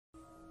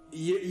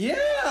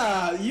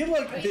Yeah, you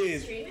look, Are dude. you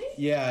streaming?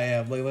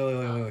 Yeah. Wait.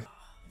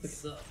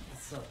 What's up?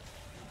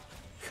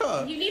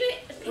 Huh. You need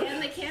to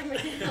pan the camera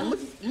down.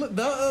 Look,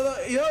 no,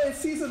 you know, it's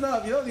seasoned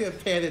up. You don't need to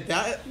pan it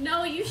down.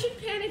 No, you should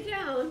pan it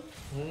down.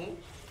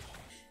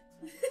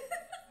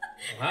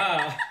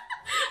 Wow.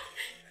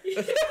 You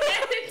should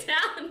pan it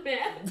down,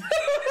 man.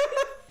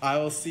 I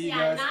will see you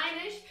guys. Yeah,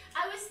 9-ish.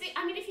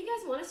 I mean, if you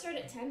guys want to start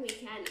at 10, we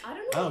can. I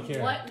don't know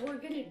care. what we're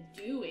gonna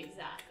do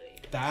exactly.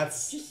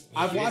 That's. Just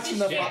I've watched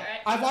enough. shit,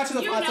 right? I've watched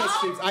enough podcast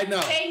streams. I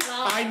know. Thank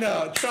God. I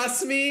know.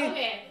 Trust me.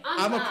 Okay,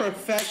 I'm a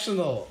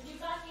professional. You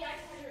got the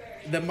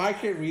itinerary. The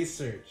market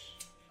research.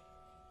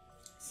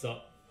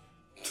 So,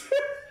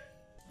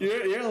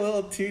 You're a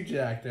little too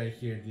jacked right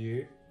here,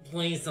 dude.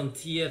 playing some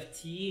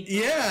TFT?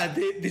 Yeah.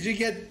 Did you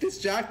get this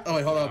jacked? Oh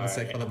wait, hold on a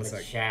sec. Hold on a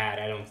sec. Chad,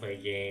 I don't play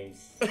games.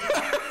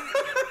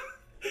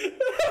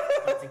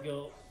 Have to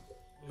go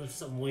lift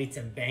some weights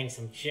and bang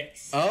some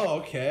chicks. Oh,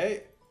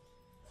 okay.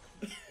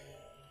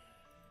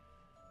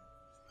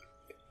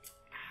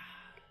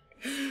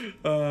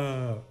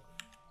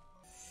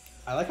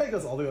 I like how it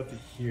goes all the way up to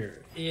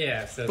here.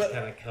 Yeah, so it's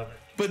kind of covered.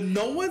 But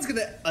no one's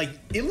gonna, like,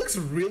 it looks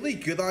really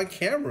good on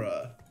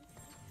camera.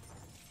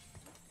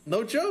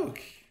 No joke.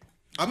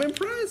 I'm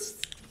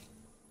impressed.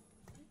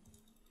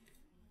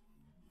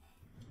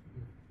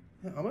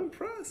 I'm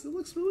impressed. It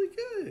looks really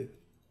good.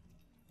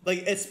 Like,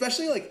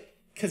 especially, like,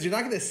 because you're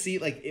not gonna see,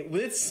 like,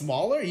 when it's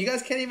smaller, you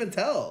guys can't even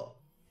tell.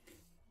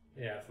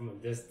 Yeah, from a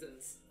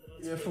distance.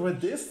 Yeah, from a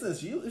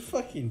distance, you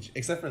fucking,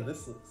 except for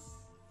this looks.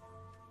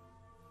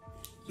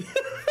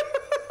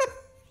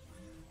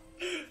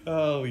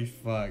 Holy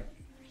fuck.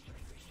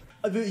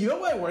 Dude, you know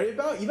what I worry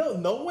about? You know,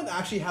 no one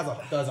actually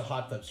does a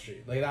hot tub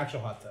stream, like an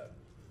actual hot tub,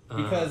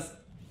 because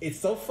it's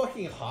so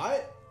fucking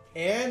hot,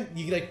 and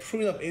you can like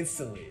prune up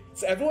instantly.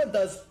 So everyone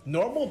does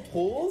normal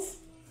pools.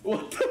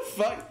 What the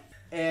fuck?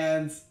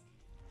 And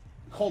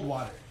cold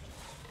water,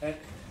 and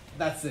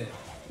that's it.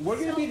 We're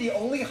gonna be the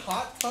only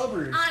hot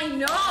tubbers. I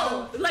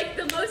know, like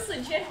the most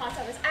legit hot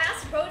tubbers. I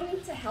asked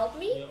Roden to help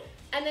me,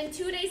 and then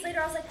 2 days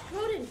later I was like,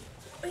 Roden,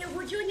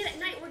 we're doing it at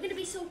night. We're gonna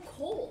be so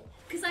cold,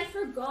 because I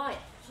forgot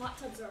hot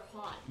tubs are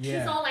hot. Yeah.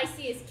 Because all I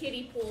see is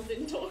kiddie pools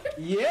indoors.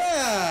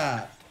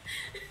 Yeah.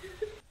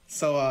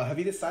 So, have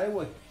you decided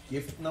what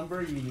gift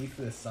number you need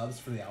for the subs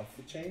for the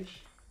outfit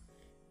change?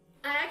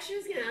 I actually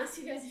was gonna ask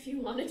you guys if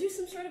you want to do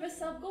some sort of a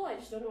sub goal. I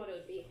just don't know what it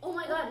would be. Oh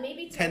my god,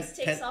 maybe Toast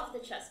takes off the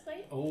chest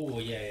plate? Oh,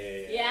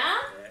 yeah. Yeah?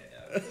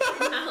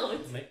 Yeah.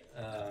 Amount. Happy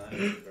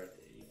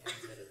birthday. You can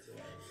set it to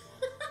whatever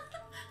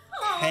you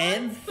want.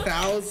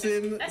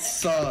 10,000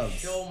 subs.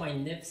 Show my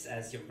nips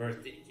as your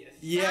birthday gift.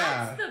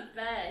 Yeah. That's the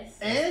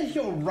best. And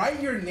he'll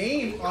write your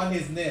name on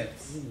his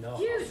nips. You know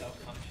Dude, how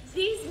self-conscious.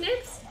 these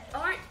nips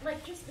aren't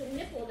like just the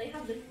nipple, they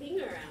have the thing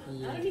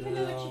around. I don't even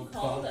know what you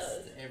call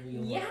those.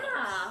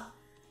 Yeah.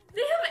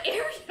 They have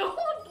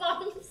areola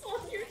bumps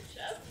on your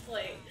chest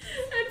plate.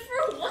 And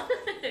for what?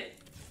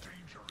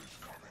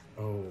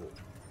 Oh.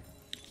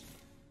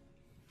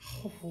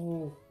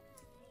 Oh.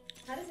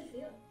 How does it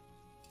feel?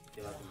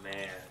 Feel like a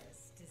man.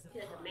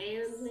 Feel like a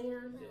man's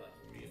man? Feel like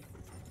a real